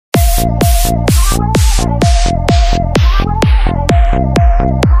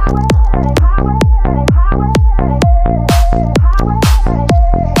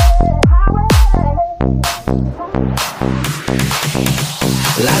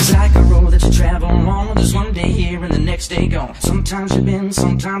Life's like a road that you travel on. There's one day here and the next day gone. Sometimes you bend,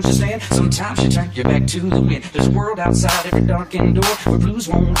 sometimes you stand, sometimes you turn your back to the wind. There's a world outside every darkened door where blues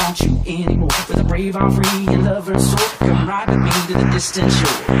won't haunt you anymore. Where the brave are free and lovers soar. Come ride with me to the distant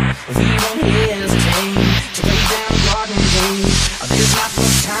shore. If you don't hesitate to lay down garden days, there's not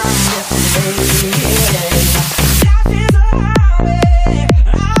much time left today. Life is a highway,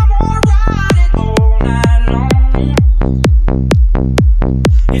 I wanna ride it all night long.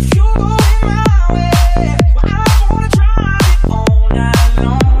 If you're going my way, well, I wanna drive it all night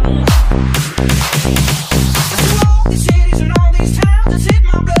long. Through all these cities and all these towns, it's hit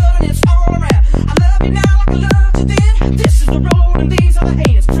my blood and it's all around. I love you now like I loved you then. This is the road and these are the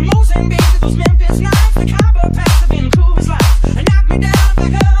hands. From Mozambique to those Memphis nights, the copper packs have been cool as lights. And knock me down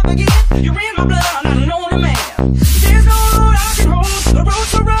back up again. You're in my blood, I'm not a lonely man. There's no road I can hold, the road's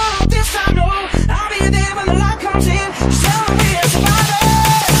so rough, this I know. I'll be there when the light comes in. Just tell me we're surviving.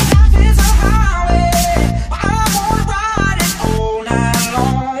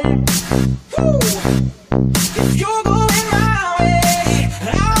 If you're going my way,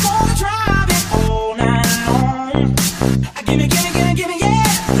 I wanna drive it all night long. Gimme, gimme, gimme, gimme, yeah.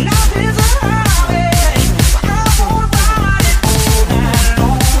 Life is a highway, I wanna ride it all night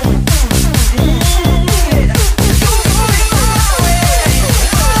long. Yeah. If you're going my way,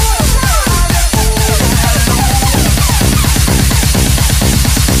 I wanna ride it all night long.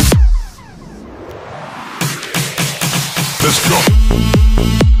 Let's go.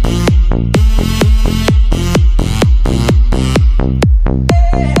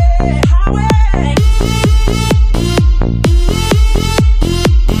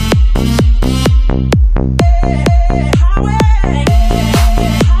 Highway.